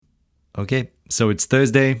Okay, so it's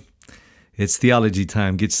Thursday. It's theology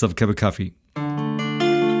time. Get yourself a cup of coffee.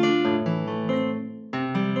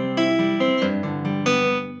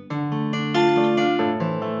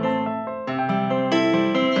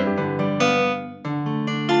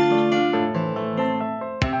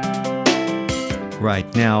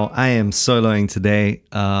 Right, now I am soloing today,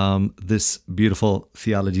 this beautiful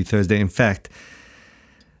Theology Thursday. In fact,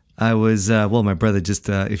 I was, my brother just,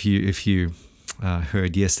 if you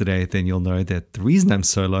heard yesterday, then you'll know that the reason I'm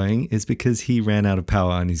soloing is because he ran out of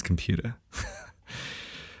power on his computer.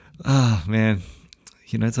 Oh, man.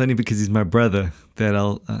 It's only because he's my brother that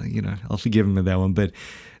I'll forgive him for that one. But,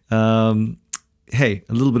 hey,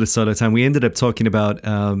 a little bit of solo time. We ended up talking about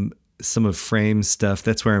some of Frame's stuff.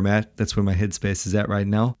 That's where I'm at. That's where my headspace is at right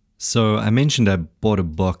now. So I mentioned I bought a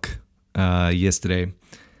book yesterday,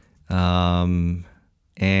 and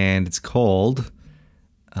it's called,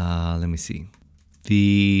 let me see,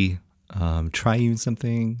 The Triune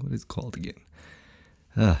something. What is it called again?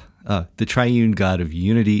 The Triune God of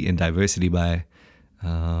Unity and Diversity by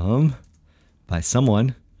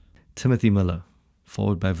someone, Timothy Miller,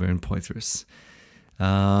 forward by Vern Poythress.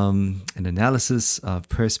 An analysis of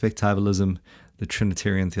perspectivalism, the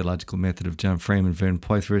Trinitarian theological method of John Frame and Vern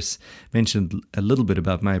Poythress. Mentioned a little bit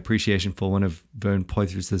about my appreciation for one of Vern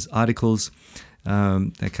Poythress's articles.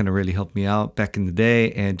 That kind of really helped me out back in the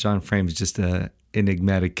day. And John Frame is just an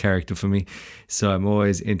enigmatic character for me, so I'm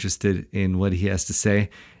always interested in what he has to say.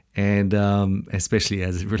 And especially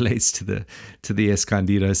as it relates to the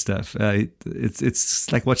Escondido stuff,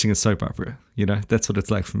 it's like watching a soap opera. That's what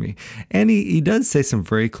it's like for me. And he does say some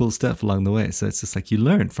very cool stuff along the way. So it's just like you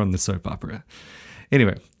learn from the soap opera.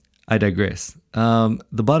 Anyway, I digress. The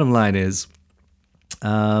bottom line is,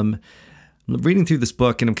 I'm reading through this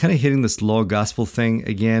book and I'm kind of hitting this law gospel thing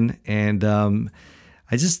again. And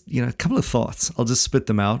I just, a couple of thoughts. I'll just spit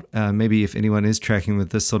them out. Maybe if anyone is tracking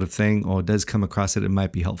with this sort of thing or does come across it, it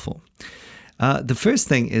might be helpful. The first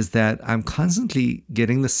thing is that I'm constantly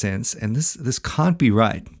getting the sense, and this can't be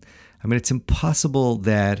right. I mean, it's impossible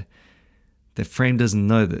that Frame doesn't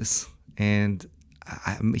know this, and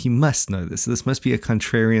he must know this. This must be a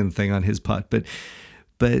contrarian thing on his part, but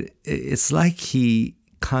it's like he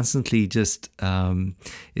constantly just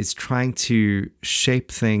is trying to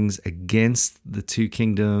shape things against the two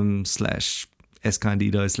kingdoms /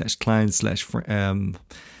 Escondido / Klein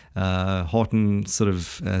 / Horton sort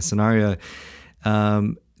of scenario,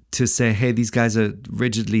 to say, hey, these guys are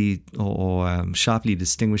rigidly or sharply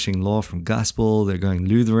distinguishing law from gospel. They're going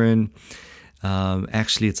Lutheran.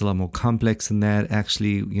 Actually, it's a lot more complex than that.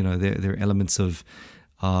 Actually, there are elements of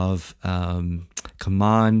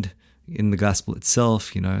command in the gospel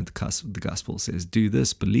itself. The gospel says, do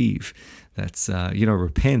this, believe. That's,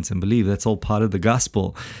 repent and believe. That's all part of the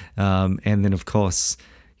gospel. And then, of course,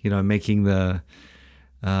 making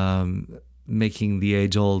the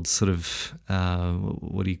age-old sort of,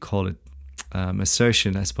 what do you call it,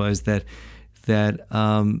 assertion, I suppose, that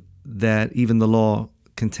even the law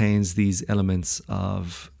contains these elements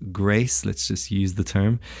of grace. Let's just use the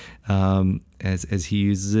term as he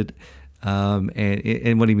uses it.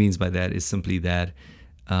 And what he means by that is simply that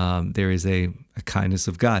there is a kindness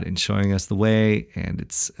of God in showing us the way, and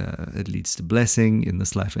it leads to blessing in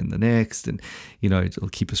this life and the next, and it'll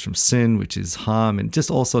keep us from sin, which is harm, and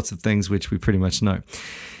just all sorts of things which we pretty much know.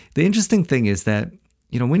 The interesting thing is that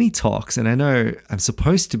when he talks, and I know I'm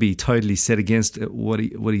supposed to be totally set against what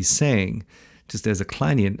he's saying, just as a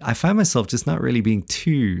Kleinian, I find myself just not really being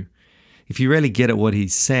too. If you really get at what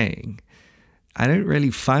he's saying, I don't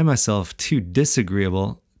really find myself too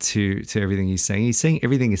disagreeable to everything he's saying. He's saying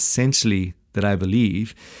everything essentially that I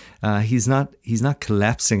believe. He's not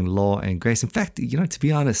collapsing law and grace. In fact, to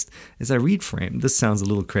be honest, as I read Frame, this sounds a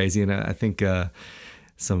little crazy, and I think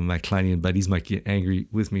some of my Kleinian buddies might get angry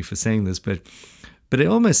with me for saying this, but it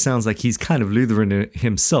almost sounds like he's kind of Lutheran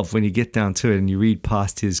himself when you get down to it and you read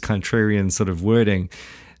past his contrarian sort of wording,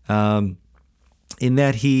 in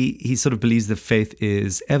that he sort of believes that faith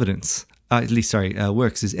is evidence.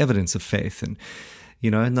 Works is evidence of faith, and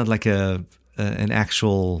not like an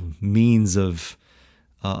actual means of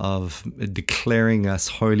declaring us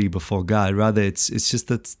holy before God. Rather, it's just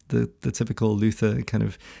that the typical Luther kind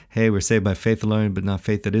of, hey, we're saved by faith alone, but not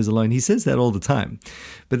faith that is alone. He says that all the time,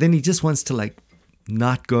 but then he just wants to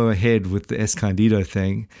not go ahead with the Escondido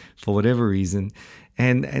thing for whatever reason,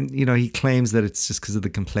 and he claims that it's just because of the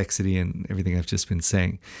complexity and everything I've just been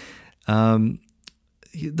saying.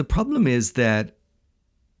 The problem is that,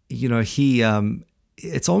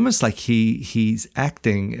 it's almost like he's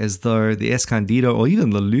acting as though the Escondido or even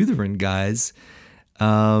the Lutheran guys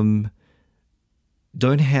don't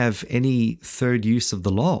have any third use of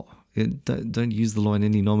the law. Don't use the law in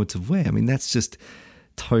any normative way. I mean, that's just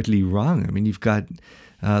totally wrong. I mean, you've got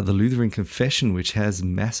the Lutheran Confession, which has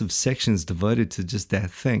massive sections devoted to just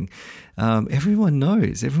that thing. Everyone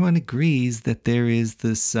knows, everyone agrees that there is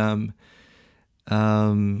this,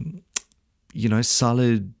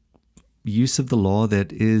 solid use of the law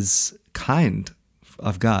that is kind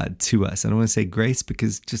of God to us. I don't want to say grace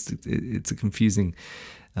because just it's a confusing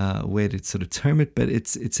way to sort of term it, but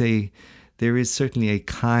there is certainly a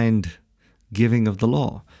kind giving of the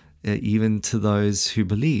law. Even to those who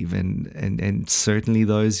believe, and certainly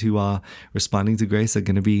those who are responding to grace are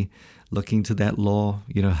going to be looking to that law,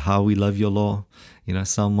 how we love your law,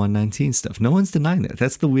 Psalm 119 stuff. No one's denying that.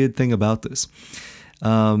 That's the weird thing about this.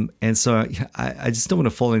 And so I just don't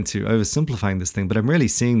want to fall into oversimplifying this thing, but I'm really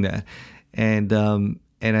seeing that. And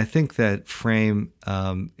I think that Frame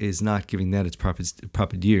is not giving that its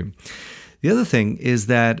proper due. The other thing is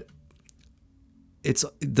that it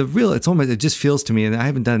just feels to me, and I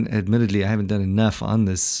haven't done enough on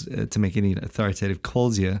this to make any authoritative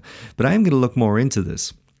calls here, but I am going to look more into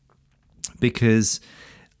this because,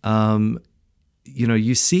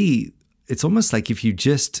 you see, it's almost like if you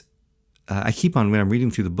just, I keep on, when I'm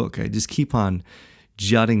reading through the book, I just keep on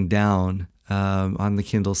jotting down on the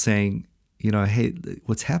Kindle saying, hey,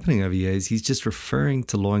 what's happening over here is he's just referring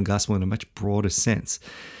to law and gospel in a much broader sense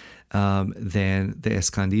than the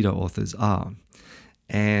Escondido authors are.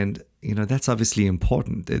 And, that's obviously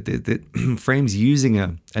important. That Frame's using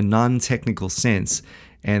a non-technical sense,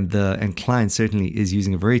 and Klein certainly is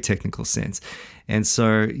using a very technical sense. And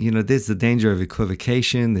so, there's the danger of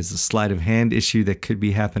equivocation. There's a sleight of hand issue that could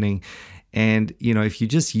be happening. And, if you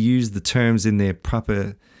just use the terms in their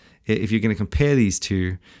proper, if you're going to compare these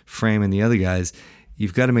two, Frame and the other guys,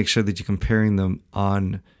 you've got to make sure that you're comparing them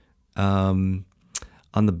on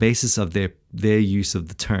the basis of their use of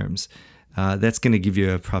the terms. That's going to give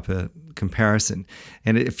you a proper comparison.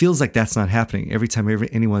 And it feels like that's not happening every time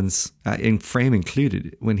anyone's, in Frame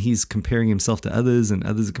included, when he's comparing himself to others and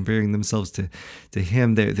others are comparing themselves to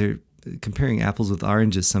him, they're comparing apples with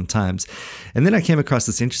oranges sometimes. And then I came across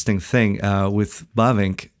this interesting thing with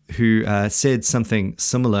Bavinck, who said something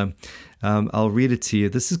similar. I'll read it to you.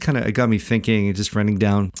 This is it got me thinking and just running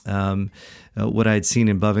down what I had seen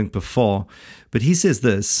in Bavinck before. But he says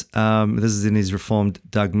this is in his Reformed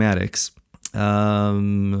Dogmatics.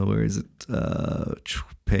 Where is it?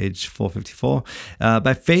 Page 454.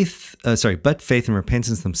 But faith and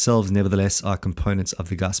repentance themselves nevertheless are components of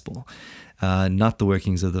the gospel, not the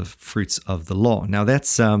workings of the fruits of the law. Now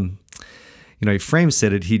that's, if Frame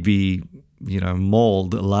said it, he'd be,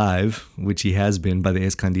 mauled alive, which he has been by the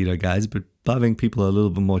Escondido guys, but Bavinck people are a little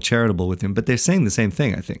bit more charitable with him, but they're saying the same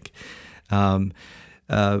thing, I think.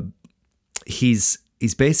 He's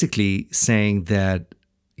basically saying that,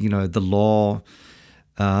 the law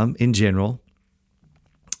in general,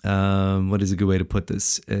 what is a good way to put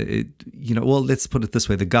this? Let's put it this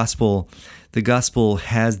way. The gospel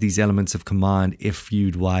has these elements of command if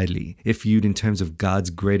viewed widely, if viewed in terms of God's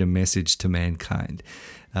greater message to mankind.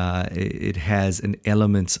 It has an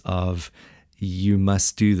element of you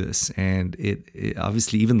must do this. And it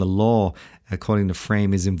obviously, even the law, according to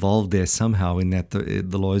Frame, is involved there somehow in that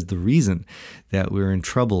the law is the reason that we're in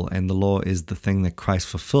trouble, and the law is the thing that Christ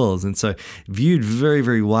fulfills. And so viewed very,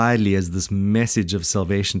 very widely as this message of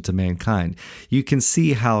salvation to mankind, you can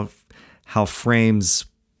see how Frame's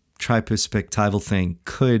triperspectival thing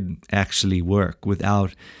could actually work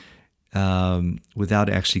without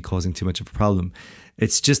actually causing too much of a problem.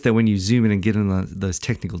 It's just that when you zoom in and get into those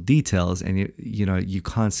technical details, and you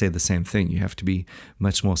can't say the same thing. You have to be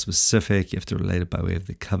much more specific. You have to relate it by way of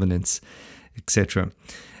the covenants, etc.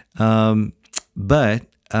 But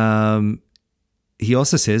he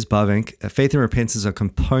also says, Bavinck, faith and repentance are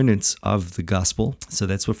components of the gospel. So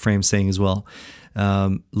that's what Frame's saying as well.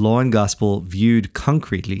 Law and gospel viewed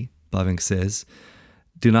concretely, Bavinck says,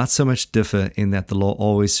 do not so much differ in that the law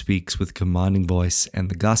always speaks with a commanding voice and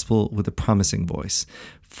the gospel with a promising voice.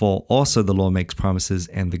 For also the law makes promises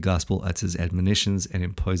and the gospel utters admonitions and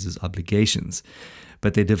imposes obligations.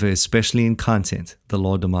 But they differ especially in content. The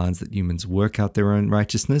law demands that humans work out their own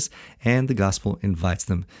righteousness, and the gospel invites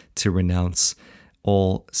them to renounce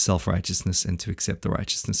all self-righteousness and to accept the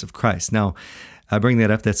righteousness of Christ. Now, I bring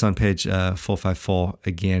that up. That's on page 454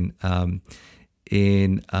 again.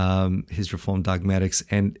 In his Reformed Dogmatics,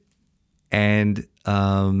 and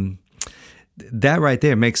that right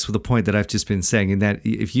there makes the point that I've just been saying, in that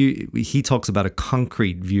he talks about a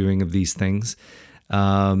concrete viewing of these things,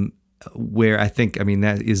 where I think,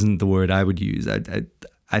 that isn't the word I would use.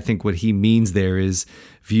 I think what he means there is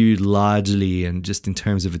viewed largely and just in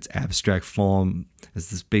terms of its abstract form as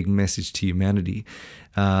this big message to humanity.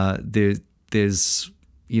 There's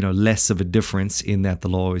less of a difference in that the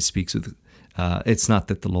law always speaks with. It's not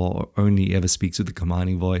that the law only ever speaks with a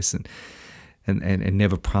commanding voice and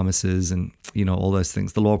never promises and all those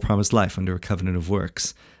things. The law promised life under a covenant of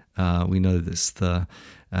works. We know this. The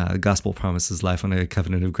gospel promises life under a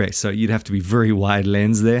covenant of grace. So you'd have to be very wide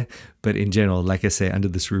lens there. But in general, like I say, under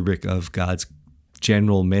this rubric of God's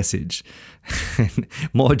general message,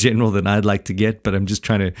 more general than I'd like to get, but I'm just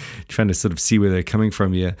trying to sort of see where they're coming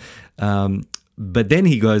from here. But then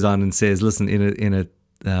he goes on and says, listen,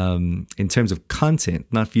 in terms of content,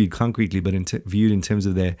 not viewed concretely, but viewed in terms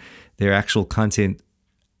of their actual content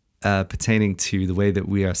pertaining to the way that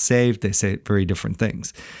we are saved, they say very different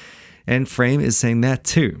things. And Frame is saying that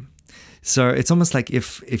too. So it's almost like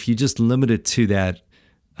if you just limit it to that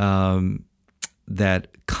that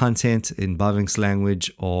content in Bavinck's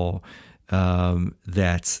language or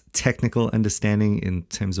that technical understanding in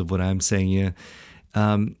terms of what I'm saying here,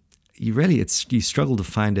 you struggle to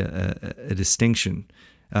find a distinction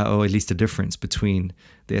or at least a difference between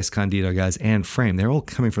the Escondido guys and Frame. They're all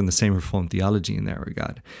coming from the same Reformed theology in that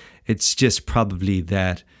regard. It's just probably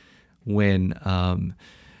that when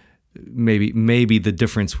maybe the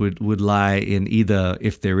difference would lie in either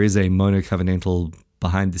if there is a monocovenantal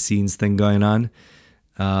behind the scenes thing going on,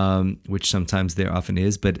 which sometimes there often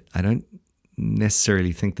is, but I don't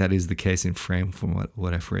necessarily think that is the case in Frame from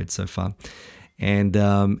what I've read so far. And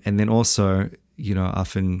then also,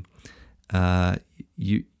 often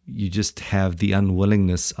you just have the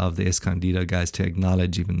unwillingness of the Escondido guys to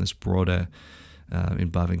acknowledge even this broader,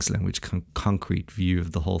 in Bavinck's language, concrete view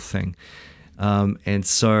of the whole thing. And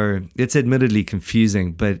so it's admittedly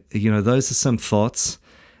confusing, but, those are some thoughts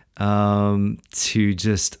to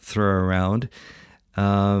just throw around.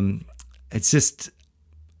 It's just,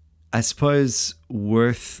 I suppose,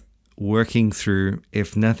 worth working through,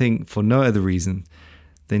 if nothing, for no other reason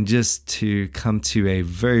than just to come to a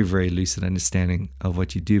very, very lucid understanding of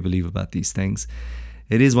what you do believe about these things.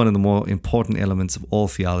 It is one of the more important elements of all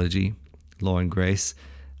theology, law and grace.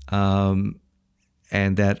 And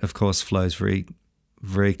that, of course, flows very,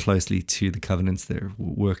 very closely to the covenants that are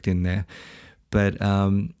worked in there. But,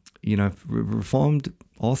 Reformed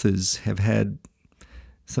authors have had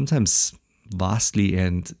sometimes vastly,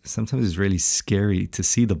 and sometimes it's really scary to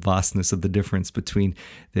see the vastness of the difference between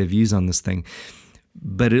their views on this thing.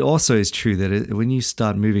 But it also is true that when you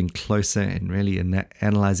start moving closer and really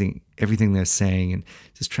analyzing everything they're saying and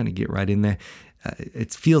just trying to get right in there,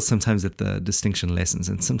 it feels sometimes that the distinction lessens,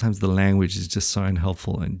 and sometimes the language is just so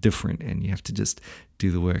unhelpful and different, and you have to just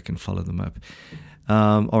do the work and follow them up.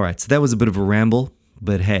 All right, so that was a bit of a ramble,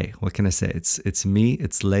 but hey, what can I say? It's me,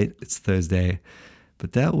 it's late, it's Thursday,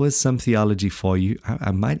 but that was some theology for you.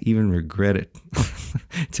 I might even regret it.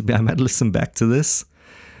 I might listen back to this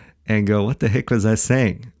and go, what the heck was I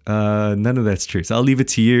saying? None of that's true. So I'll leave it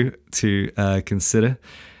to you to consider.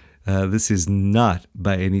 This is not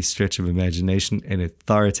by any stretch of imagination an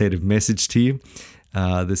authoritative message to you.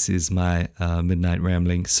 This is my midnight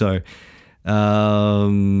rambling. So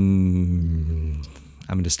I'm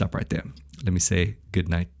going to stop right there. Let me say good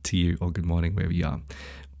night to you, or good morning, wherever you are.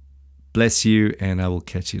 Bless you, and I will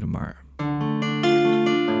catch you tomorrow.